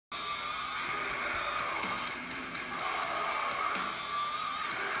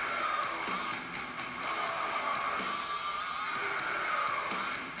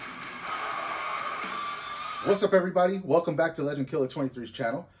What's up, everybody? Welcome back to Legend Killer 23's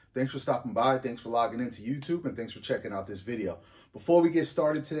channel. Thanks for stopping by, thanks for logging into YouTube, and thanks for checking out this video. Before we get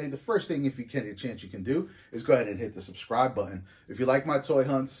started today, the first thing, if you can get a chance you can do, is go ahead and hit the subscribe button. If you like my toy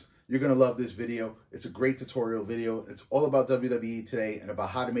hunts, you're going to love this video. It's a great tutorial video. It's all about WWE today and about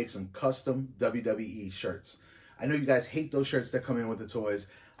how to make some custom WWE shirts. I know you guys hate those shirts that come in with the toys.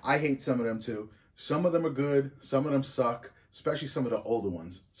 I hate some of them too. Some of them are good, some of them suck, especially some of the older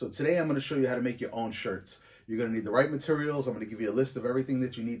ones. So today I'm going to show you how to make your own shirts. You're going to need the right materials. I'm going to give you a list of everything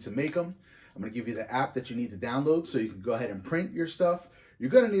that you need to make them. I'm going to give you the app that you need to download so you can go ahead and print your stuff.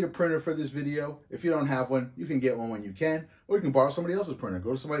 You're going to need a printer for this video. If you don't have one, you can get one when you can, or you can borrow somebody else's printer.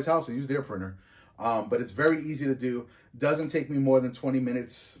 Go to somebody's house and use their printer. But it's very easy to do. Doesn't take me more than 20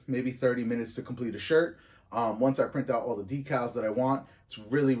 minutes, maybe 30 minutes to complete a shirt. Once I print out all the decals that I want, it's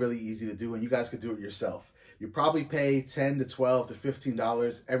really, really easy to do, and you guys could do it yourself. You probably pay $10 to $12 to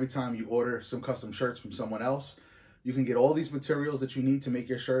 $15 every time you order some custom shirts from someone else. You can get all these materials that you need to make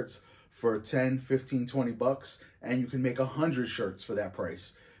your shirts for 10, 15, 20 bucks, and you can make 100 shirts for that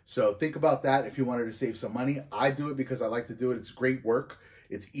price. So think about that if you wanted to save some money. I do it because I like to do it. It's great work.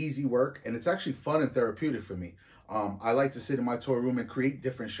 It's easy work, and it's actually fun and therapeutic for me. I like to sit in my toy room and create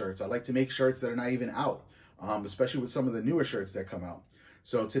different shirts. I like to make shirts that are not even out, especially with some of the newer shirts that come out.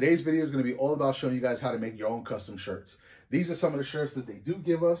 So today's video is going to be all about showing you guys how to make your own custom shirts. These are some of the shirts that they do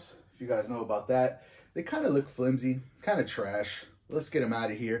give us. If you guys know about that, they kind of look flimsy, kind of trash. Let's get them out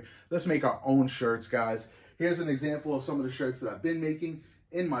of here. Let's make our own shirts, guys. Here's an example of some of the shirts that I've been making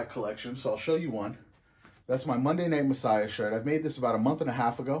in my collection. So I'll show you one. That's my Monday Night Messiah shirt. I've made this about a month and a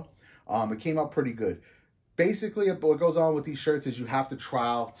half ago. It came out pretty good. Basically, what goes on with these shirts is you have to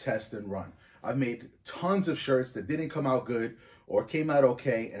trial, test, and run. I've made tons of shirts that didn't come out good or came out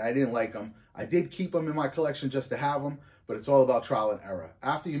okay, and I didn't like them. I did keep them in my collection just to have them, but it's all about trial and error.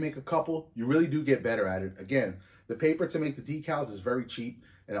 After you make a couple, you really do get better at it. Again, the paper to make the decals is very cheap,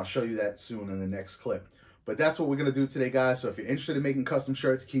 and I'll show you that soon in the next clip. But that's what we're going to do today, guys. So if you're interested in making custom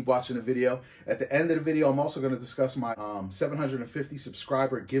shirts, keep watching the video. At the end of the video, I'm also going to discuss my 750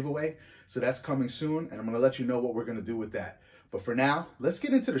 subscriber giveaway. So that's coming soon, and I'm going to let you know what we're going to do with that. But for now, let's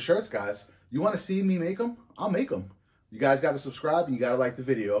get into the shirts, guys. You want to see me make them? I'll make them. You guys got to subscribe and you got to like the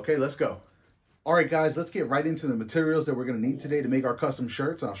video. Okay, let's go. All right, guys, let's get right into the materials that we're going to need today to make our custom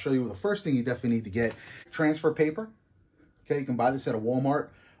shirts. And I'll show you the first thing you definitely need to get. Transfer paper. Okay, you can buy this at a Walmart.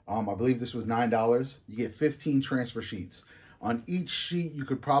 I believe this was $9. You get 15 transfer sheets. On each sheet, you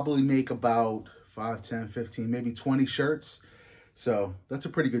could probably make about 5, 10, 15, maybe 20 shirts. So that's a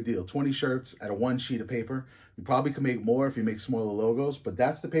pretty good deal. 20 shirts at a one sheet of paper. You probably could make more if you make smaller logos, but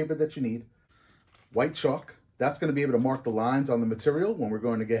that's the paper that you need. White chalk. That's going to be able to mark the lines on the material when we're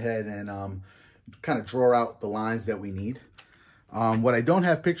going to go ahead and kind of draw out the lines that we need. What I don't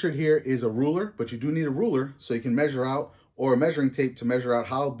have pictured here is a ruler, but you do need a ruler so you can measure out, or a measuring tape to measure out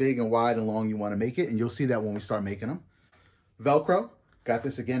how big and wide and long you want to make it. And you'll see that when we start making them. Velcro. Got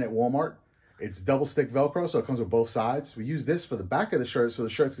this again at Walmart. It's double stick Velcro, so it comes with both sides. We use this for the back of the shirt so the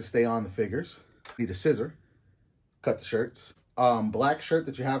shirts can stay on the figures. Need a scissor. Cut the shirts. Black shirt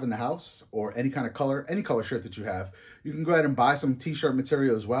that you have in the house, or any kind of color, any color shirt that you have. You can go ahead and buy some t-shirt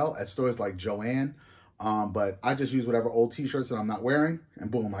material as well at stores like Joann. But I just use whatever old t-shirts that I'm not wearing, and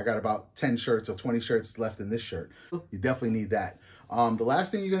boom, I got about 10 shirts or 20 shirts left in this shirt. You definitely need that. The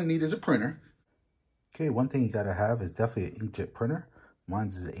last thing you're going to need is a printer. Okay, one thing you got to have is definitely an inkjet printer.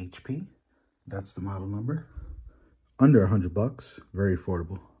 Mine's is an HP. That's the model number. Under 100 bucks, very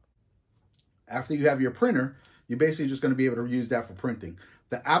affordable. After you have your printer, you're basically just going to be able to use that for printing.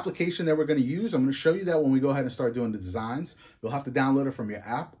 The application that we're going to use, I'm going to show you that when we go ahead and start doing the designs. You'll have to download it from your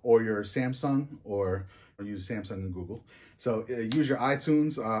app or your Samsung, or use Samsung and Google. So use your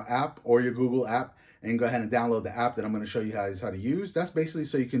iTunes app or your Google app and go ahead and download the app that I'm going to show you how to use. That's basically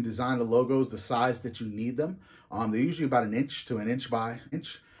so you can design the logos the size that you need them. They're usually about 1 inch to 1 inch by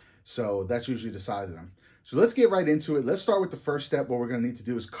inch. So that's usually the size of them. So let's get right into it. Let's start with the first step. What we're going to need to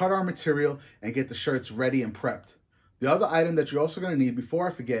do is cut our material and get the shirts ready and prepped. The other item that you're also going to need, before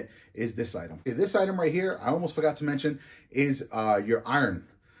I forget, is this item. Okay, this item right here, I almost forgot to mention, is your iron.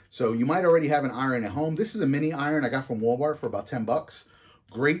 So you might already have an iron at home. This is a mini iron I got from Walmart for about 10 bucks.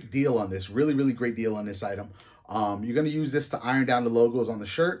 Great deal on this. Really, really great deal on this item. You're going to use this to iron down the logos on the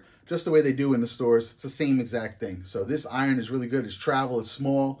shirt, just the way they do in the stores. It's the same exact thing. So this iron is really good. It's travel. It's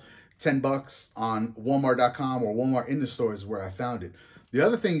small. 10 bucks on Walmart.com or Walmart in the stores is where I found it. The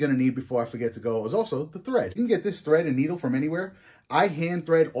other thing you're going to need before I forget to go is also the thread. You can get this thread and needle from anywhere. I hand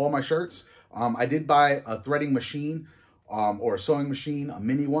thread all my shirts. I did buy a threading machine or a sewing machine, a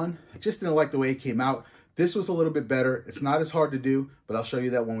mini one. I just didn't like the way it came out. This was a little bit better. It's not as hard to do, but I'll show you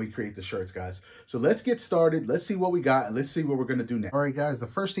that when we create the shirts, guys. So let's get started. Let's see what we got, and let's see what we're gonna do next. All right, guys, the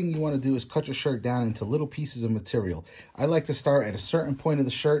first thing you wanna do is cut your shirt down into little pieces of material. I like to start at a certain point of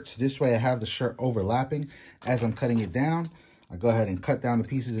the shirt, so this way I have the shirt overlapping. As I'm cutting it down, I go ahead and cut down the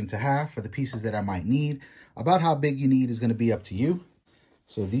pieces into half for the pieces that I might need. About how big you need is gonna be up to you.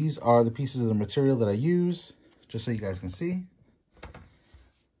 So these are the pieces of the material that I use, just so you guys can see.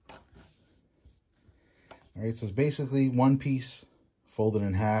 All right, so it's basically one piece folded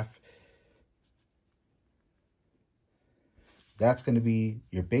in half. That's going to be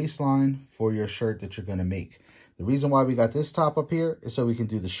your baseline for your shirt that you're going to make. The reason why we got this top up here is so we can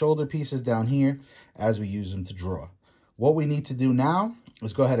do the shoulder pieces down here as we use them to draw. What we need to do now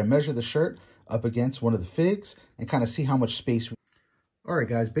is go ahead and measure the shirt up against one of the figs and kind of see how much space. All right,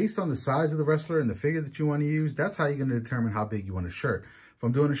 guys, based on the size of the wrestler and the figure that you want to use, that's how you're going to determine how big you want a shirt. If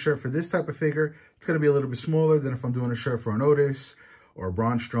I'm doing a shirt for this type of figure, it's going to be a little bit smaller than if I'm doing a shirt for an Otis or a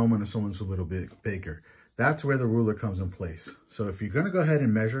Braun Strowman or someone who's a little bit bigger. That's where the ruler comes in place. So if you're going to go ahead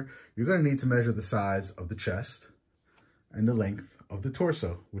and measure, you're going to need to measure the size of the chest and the length of the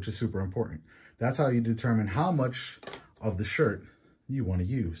torso, which is super important. That's how you determine how much of the shirt you want to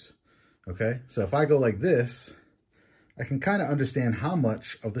use. Okay, so if I go like this, I can kind of understand how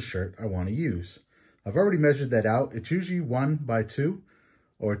much of the shirt I want to use. I've already measured that out. It's usually 1 by 2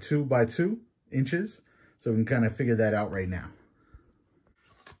 or 2 by 2 inches. So we can kind of figure that out right now.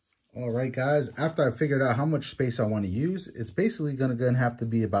 All right, guys, after I figured out how much space I want to use, it's basically going to have to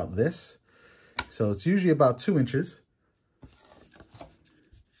be about this. So it's usually about 2 inches.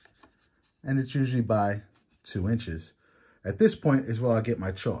 And it's usually by 2 inches. At this point is where I'll get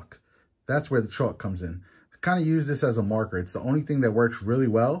my chalk. That's where the chalk comes in. Kind of use this as a marker. It's the only thing that works really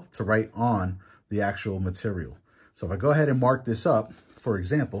well to write on the actual material. So if I go ahead and mark this up, for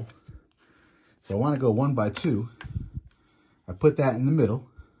example, if I want to go 1 by 2, I put that in the middle.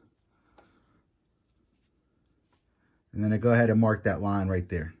 And then I go ahead and mark that line right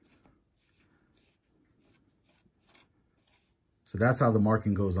there. So that's how the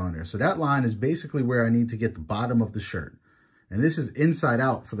marking goes on there. So that line is basically where I need to get the bottom of the shirt. And this is inside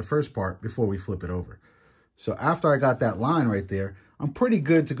out for the first part before we flip it over. So after I got that line right there, I'm pretty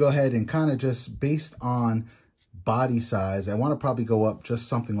good to go ahead and kind of just based on body size, I want to probably go up just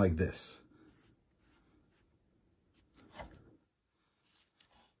something like this.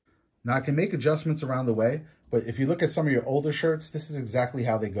 Now I can make adjustments around the way, but if you look at some of your older shirts, this is exactly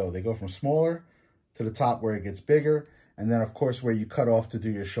how they go. They go from smaller to the top where it gets bigger, and then of course where you cut off to do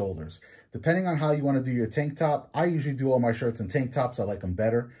your shoulders. Depending on how you want to do your tank top, I usually do all my shirts in tank tops. I like them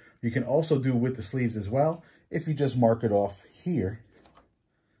better. You can also do with the sleeves as well if you just mark it off here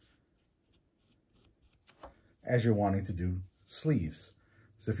as you're wanting to do sleeves.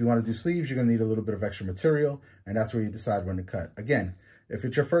 So if you want to do sleeves, you're going to need a little bit of extra material, and that's where you decide when to cut. Again, if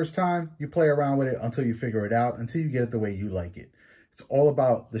it's your first time, you play around with it until you figure it out, until you get it the way you like it. It's all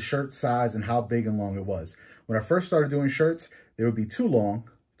about the shirt size and how big and long it was. When I first started doing shirts, they would be too long,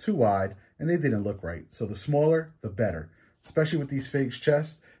 too wide, and they didn't look right. So the smaller, the better. Especially with these figs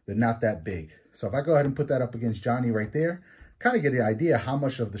chest, they're not that big. So if I go ahead and put that up against Johnny right there, kind of get the idea how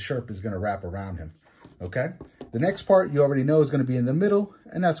much of the shirt is going to wrap around him. Okay? The next part you already know is going to be in the middle,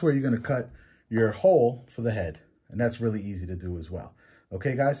 and that's where you're going to cut your hole for the head. And that's really easy to do as well.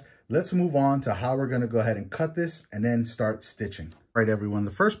 Okay, guys, let's move on to how we're going to go ahead and cut this and then start stitching. All right, everyone,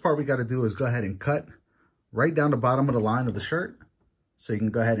 the first part we got to do is go ahead and cut right down the bottom of the line of the shirt. So you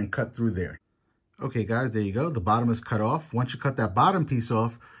can go ahead and cut through there. Okay, guys, there you go. The bottom is cut off. Once you cut that bottom piece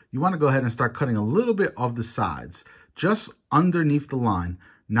off, you want to go ahead and start cutting a little bit of the sides, just underneath the line.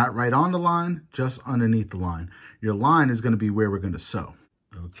 Not right on the line, just underneath the line. Your line is going to be where we're going to sew.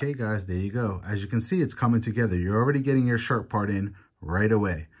 Okay, guys, there you go. As you can see, it's coming together. You're already getting your shirt part in right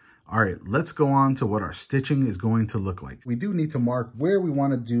away. All right, let's go on to what our stitching is going to look like. We do need to mark where we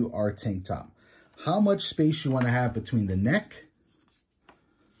want to do our tank top. How much space you want to have between the neck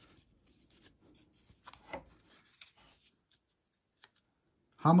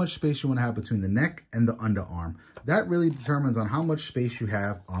and the underarm. That really determines on how much space you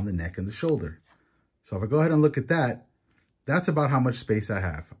have on the neck and the shoulder. So if I go ahead and look at that, that's about how much space I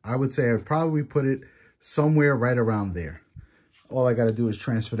have. I would say I'd probably put it somewhere right around there. All I got to do is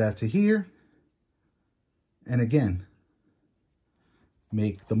transfer that to here. And again,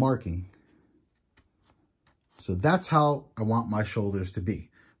 make the marking. So that's how I want my shoulders to be.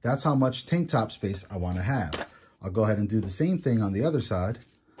 That's how much tank top space I want to have. I'll go ahead and do the same thing on the other side.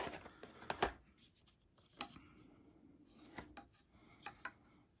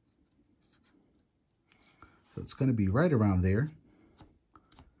 So it's going to be right around there.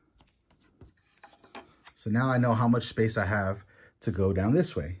 So now I know how much space I have to go down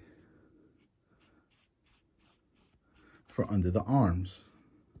this way for under the arms.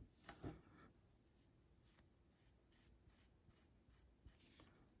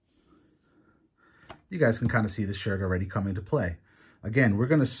 You guys can kind of see the shirt already come into play. Again, we're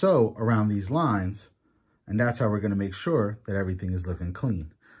going to sew around these lines, and that's how we're going to make sure that everything is looking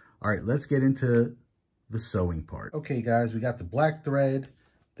clean. All right, let's get into the sewing part. Okay, guys, we got the black thread,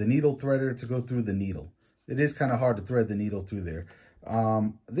 the needle threader to go through the needle. It is kind of hard to thread the needle through there.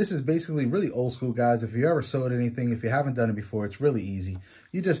 This is basically really old school, guys. If you ever sewed anything, if you haven't done it before, it's really easy.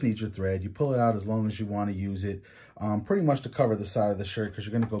 You just need your thread. You pull it out as long as you want to use it, pretty much to cover the side of the shirt, because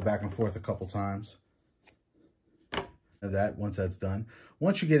you're going to go back and forth a couple times. That once that's done,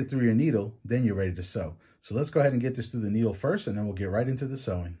 once you get it through your needle, then you're ready to sew. So let's go ahead and get this through the needle first, and then we'll get right into the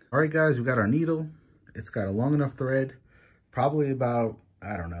sewing. All right, guys, we got our needle. It's got a long enough thread, probably about,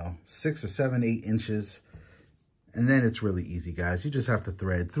 I don't know, 6 or 7, 8 inches. And then it's really easy, guys. You just have to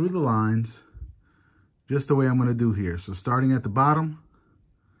thread through the lines, just the way I'm going to do here. So starting at the bottom,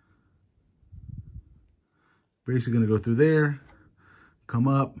 basically going to go through there, come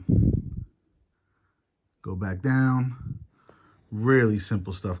up, go back down. Really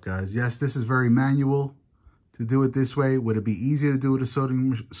simple stuff, guys. Yes, this is very manual to do it this way. Would it be easier to do with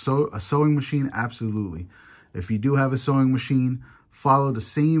a sewing machine? Absolutely. If you do have a sewing machine, follow the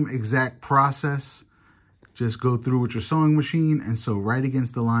same exact process. Just go through with your sewing machine and sew right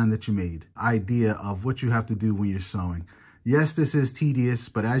against the line that you made. Idea of what you have to do when you're sewing. Yes, this is tedious,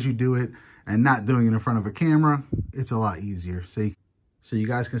 but as you do it and not doing it in front of a camera, it's a lot easier. So you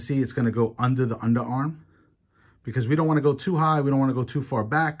guys can see it's going to go under the underarm, because we don't want to go too high. We don't want to go too far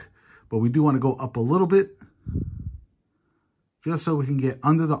back, but we do want to go up a little bit just so we can get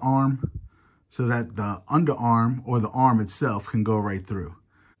under the arm so that the underarm or the arm itself can go right through.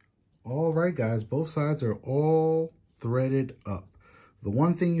 All right, guys, both sides are all threaded up. The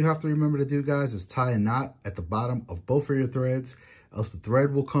one thing you have to remember to do, guys, is tie a knot at the bottom of both of your threads, else the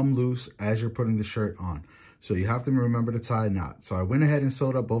thread will come loose as you're putting the shirt on. So you have to remember to tie a knot. So I went ahead and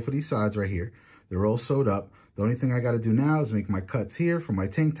sewed up both of these sides right here. They're all sewed up. The only thing I got to do now is make my cuts here for my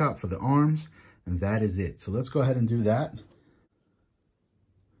tank top for the arms, and that is it. So let's go ahead and do that.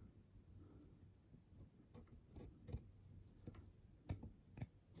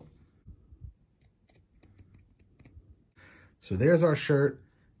 So there's our shirt.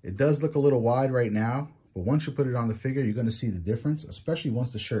 It does look a little wide right now, but once you put it on the figure, you're going to see the difference, especially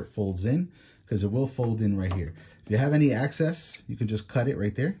once the shirt folds in, because it will fold in right here. If you have any excess, you can just cut it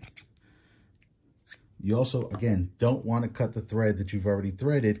right there. You also, again, don't want to cut the thread that you've already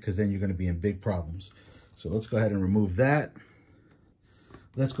threaded, because then you're going to be in big problems. So let's go ahead and remove that.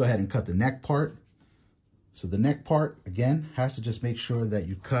 Let's go ahead and cut the neck part. So the neck part, again, has to just make sure that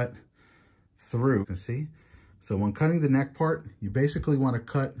you cut through. You can see. So when cutting the neck part, you basically want to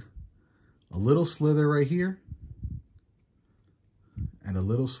cut a little slither right here and a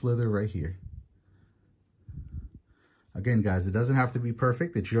little slither right here. Again, guys, it doesn't have to be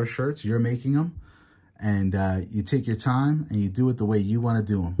perfect. It's your shirts. You're making them. And you take your time and you do it the way you want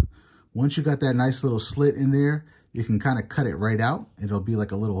to do them. Once you got that nice little slit in there, you can kind of cut it right out. It'll be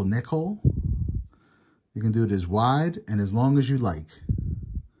like a little neck hole. You can do it as wide and as long as you like.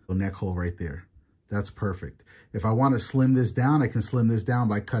 A neck hole right there. That's perfect. If I want to slim this down, I can slim this down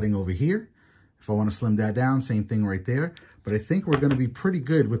by cutting over here. If I want to slim that down, same thing right there. But I think we're going to be pretty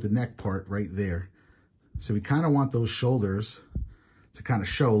good with the neck part right there. So we kind of want those shoulders to kind of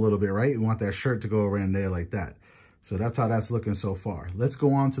show a little bit, right? We want that shirt to go around there like that. So that's how that's looking so far. Let's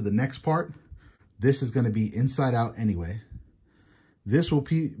go on to the next part. This is going to be inside out anyway. This will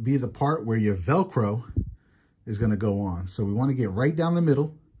be the part where your Velcro is going to go on. So we want to get right down the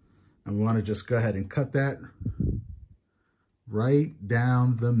middle, and we want to just go ahead and cut that right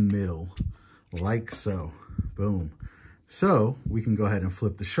down the middle, like so. Boom. So we can go ahead and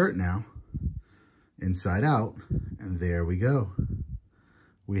flip the shirt now, inside out, and there we go.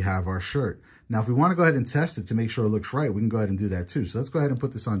 We have our shirt. Now, if we want to go ahead and test it to make sure it looks right, we can go ahead and do that too. So let's go ahead and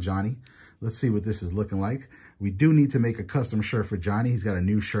put this on Johnny. Let's see what this is looking like. We do need to make a custom shirt for Johnny. He's got a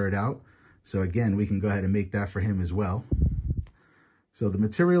new shirt out. So again, we can go ahead and make that for him as well. So the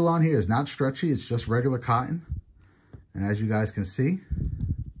material on here is not stretchy. It's just regular cotton. And as you guys can see,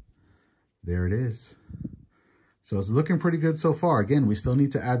 there it is. So it's looking pretty good so far. Again, we still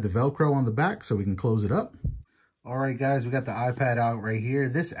need to add the Velcro on the back so we can close it up. All right, guys, we got the iPad out right here.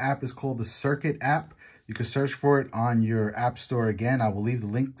 This app is called the Circuit app. You can search for it on your app store. Again, I will leave the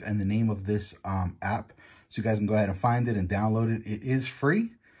link and the name of this app so you guys can go ahead and find it and download it. It is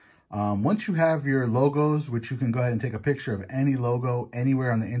free. Once you have your logos, which you can go ahead and take a picture of any logo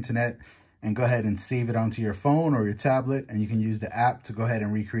anywhere on the internet, and go ahead and save it onto your phone or your tablet, and you can use the app to go ahead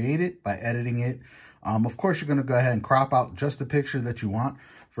and recreate it by editing it. Of course, you're going to go ahead and crop out just the picture that you want.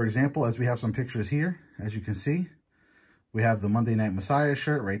 For example, as we have some pictures here, as you can see, we have the Monday Night Messiah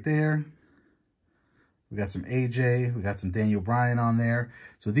shirt right there. We got some AJ, we got some Daniel Bryan on there.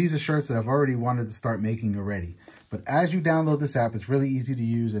 So these are shirts that I've already wanted to start making already. But as you download this app, it's really easy to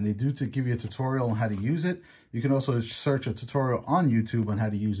use, and they do to give you a tutorial on how to use it. You can also search a tutorial on YouTube on how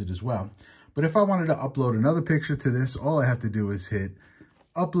to use it as well. But if I wanted to upload another picture to this, all I have to do is hit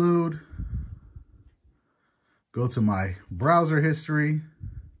upload, go to my browser history,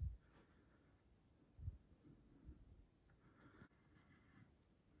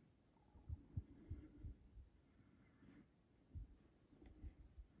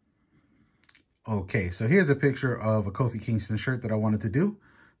 okay, so here's a picture of a Kofi Kingston shirt that I wanted to do.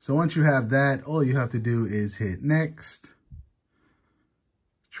 So once you have that, all you have to do is hit next.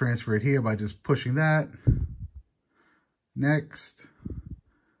 Transfer it here by just pushing that. Next.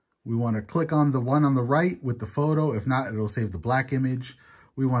 We want to click on the one on the right with the photo. If not, it'll save the black image.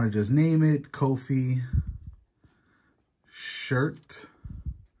 We want to just name it Kofi shirt.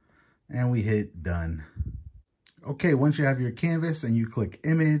 And we hit done. Okay, once you have your canvas and you click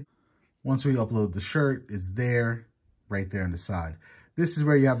image, once we upload the shirt, it's there, right there on the side. This is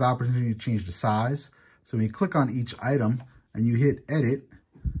where you have the opportunity to change the size. So when you click on each item and you hit edit,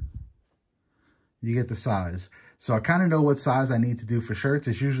 you get the size. So I kind of know what size I need to do for shirts.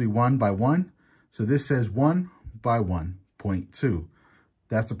 It's usually 1 by 1. So this says 1 by 1.2.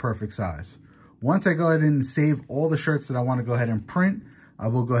 That's the perfect size. Once I go ahead and save all the shirts that I want to go ahead and print, I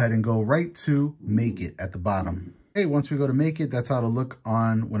will go ahead and go right to make it at the bottom. Okay, once we go to make it, that's how it'll look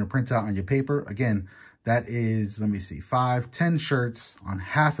on when it prints out on your paper. Again, that is, let me see, 5, 10 shirts on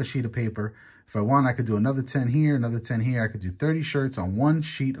half a sheet of paper. If I want, I could do another 10 here, another 10 here. I could do 30 shirts on 1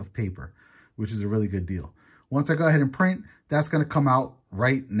 sheet of paper, which is a really good deal. Once I go ahead and print, that's going to come out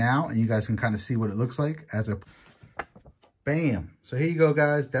right now, and you guys can kind of see what it looks like as a bam. So here you go,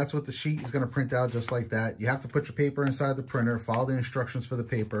 guys. That's what the sheet is going to print out just like that. You have to put your paper inside the printer, follow the instructions for the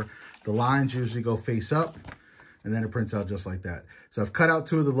paper. The lines usually go face up, and then it prints out just like that. So I've cut out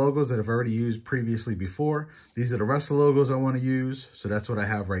 2 of the logos that I've already used previously before. These are the rest of the logos I want to use. So that's what I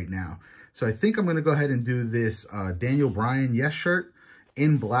have right now. So I think I'm going to go ahead and do this Daniel Bryan Yes shirt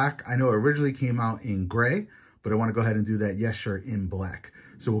in black. I know it originally came out in gray, but I want to go ahead and do that Yes shirt in black.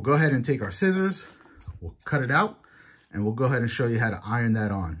 So we'll go ahead and take our scissors, we'll cut it out, and we'll go ahead and show you how to iron that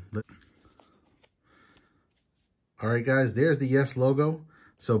on. All right, guys, there's the Yes logo.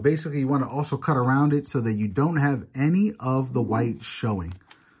 So basically you want to also cut around it so that you don't have any of the white showing.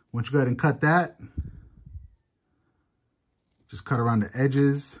 Once you go ahead and cut that, just cut around the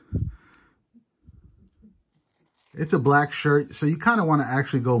edges. It's a black shirt, so you kind of want to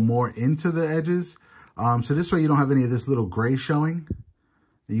actually go more into the edges. So this way you don't have any of this little gray showing.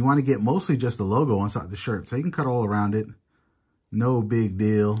 And you want to get mostly just the logo inside the shirt. So you can cut all around it. No big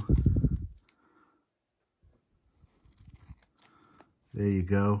deal. There you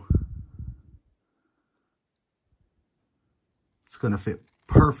go. It's going to fit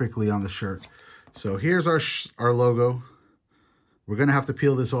perfectly on the shirt. So here's our logo. We're going to have to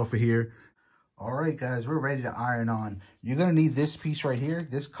peel this off of here. All right, guys, we're ready to iron on. You're going to need this piece right here.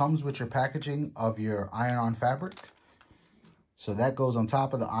 This comes with your packaging of your iron-on fabric. So that goes on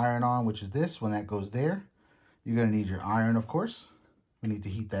top of the iron-on, which is this. When that goes there, you're going to need your iron, of course. We need to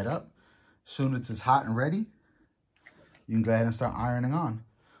heat that up. As soon as it's hot and ready, you can go ahead and start ironing on.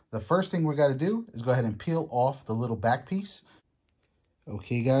 The first thing we got to do is go ahead and peel off the little back piece.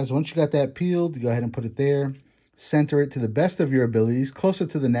 Okay, guys, once you got that peeled, you go ahead and put it there. Center it to the best of your abilities, closer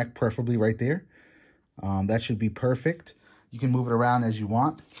to the neck, preferably right there. That should be perfect. You can move it around as you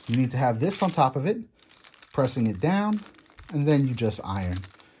want. You need to have this on top of it, pressing it down, and then you just iron.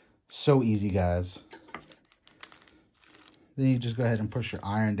 So easy, guys. Then you just go ahead and push your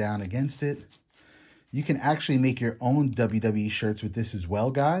iron down against it. You can actually make your own WWE shirts with this as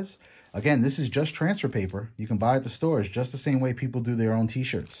well, guys. Again, this is just transfer paper. You can buy at the stores just the same way people do their own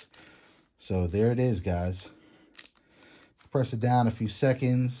t-shirts. So there it is, guys. Press it down a few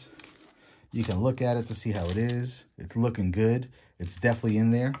seconds. You can look at it to see how it is. It's looking good. It's definitely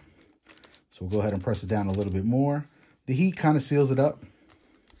in there. So we'll go ahead and press it down a little bit more. The heat kind of seals it up.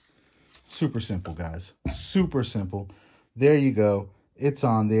 Super simple, guys. Super simple. There you go. It's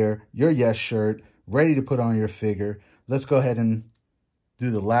on there. Your Yes shirt, ready to put on your figure. Let's go ahead and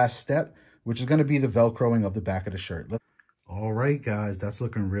do the last step, which is going to be the Velcroing of the back of the shirt. All right, guys, that's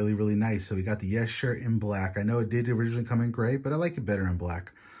looking really, really nice. So we got the Yes shirt in black. I know it did originally come in gray, but I like it better in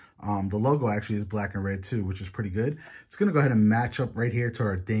black. The logo actually is black and red too, which is pretty good. It's going to go ahead and match up right here to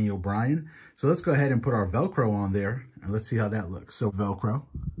our Daniel Bryan. So let's go ahead and put our Velcro on there and let's see how that looks. So Velcro.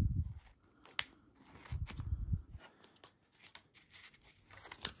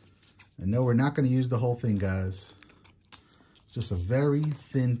 And no, we're not going to use the whole thing, guys. Just a very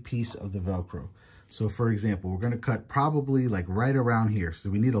thin piece of the Velcro. So for example, we're going to cut probably like right around here. So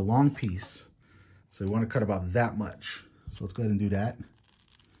we need a long piece. So we want to cut about that much. So let's go ahead and do that.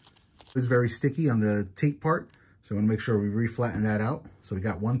 It's very sticky on the tape part. So I want to make sure we reflatten that out. So we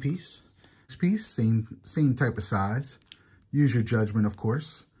got one piece. This piece, same type of size. Use your judgment, of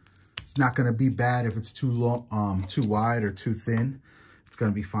course. It's not going to be bad if it's too long, too wide or too thin. It's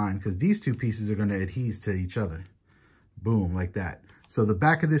going to be fine because these two pieces are going to adhere to each other. Boom, like that. So the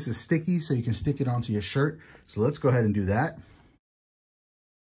back of this is sticky, so you can stick it onto your shirt. So let's go ahead and do that.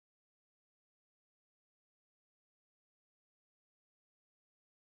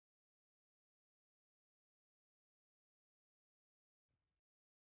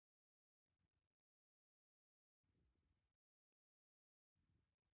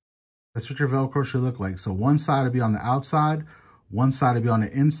 That's what your Velcro should look like. So one side will be on the outside, one side will be on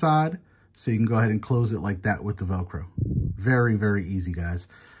the inside. So you can go ahead and close it like that with the Velcro. Very, very easy, guys.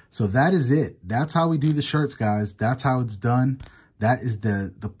 So that is it. That's how we do the shirts, guys. That's how it's done. That is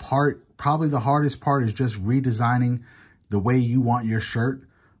the part, probably the hardest part is just redesigning the way you want your shirt,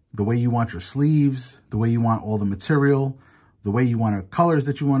 the way you want your sleeves, the way you want all the material, the way you want the colors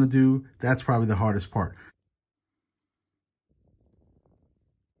that you want to do. That's probably the hardest part.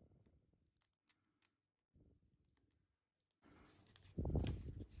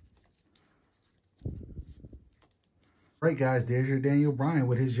 Right, guys, there's your Daniel Bryan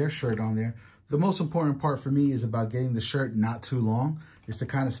with his Yes shirt on there. The most important part for me is about getting the shirt not too long, is to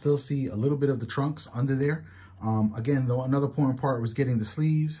kind of still see a little bit of the trunks under there. Again, another important part was getting the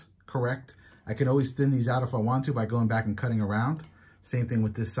sleeves correct. I can always thin these out if I want to by going back and cutting around. Same thing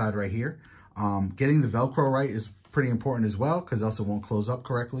with this side right here. Getting the Velcro right is pretty important as well because else it won't close up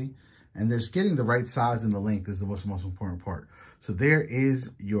correctly. And there's getting the right size and the length is the most important part. So there is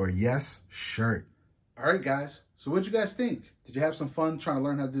your Yes shirt. All right, guys. So what'd you guys think? Did you have some fun trying to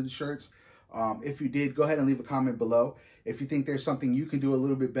learn how to do the shirts? If you did, go ahead and leave a comment below. If you think there's something you can do a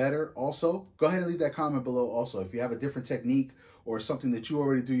little bit better, also, go ahead and leave that comment below also. If you have a different technique or something that you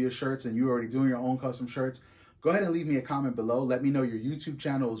already do your shirts and you're already doing your own custom shirts, go ahead and leave me a comment below. Let me know your YouTube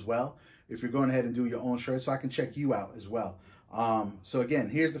channel as well if you're going ahead and do your own shirts so I can check you out as well. So again,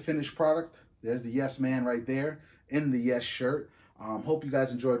 here's the finished product. There's the Yes Man right there in the Yes shirt. Hope you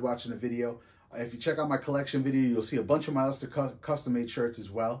guys enjoyed watching the video. If you check out my collection video, you'll see a bunch of my other custom-made shirts as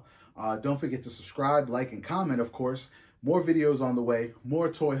well. Don't forget to subscribe, like, and comment, of course. More videos on the way, more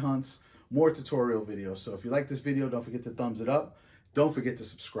toy hunts, more tutorial videos. So if you like this video, don't forget to thumbs it up. Don't forget to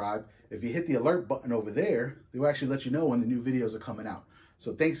subscribe. If you hit the alert button over there, they will actually let you know when the new videos are coming out.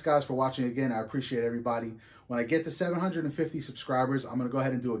 So thanks, guys, for watching again. I appreciate everybody. When I get to 750 subscribers, I'm going to go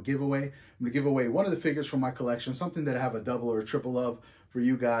ahead and do a giveaway. I'm going to give away one of the figures from my collection, something that I have a double or a triple of for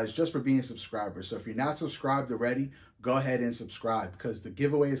you guys just for being subscribers. So if you're not subscribed already, go ahead and subscribe because the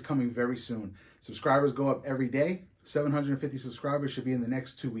giveaway is coming very soon. Subscribers go up every day. 750 subscribers should be in the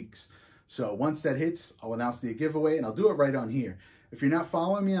next 2 weeks. So once that hits, I'll announce the giveaway and I'll do it right on here. If you're not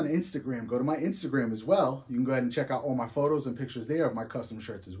following me on Instagram, go to my Instagram as well. You can go ahead and check out all my photos and pictures there of my custom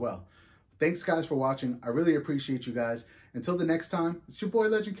shirts as well. Thanks, guys, for watching. I really appreciate you guys. Until the next time, it's your boy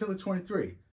Legend Killer 23.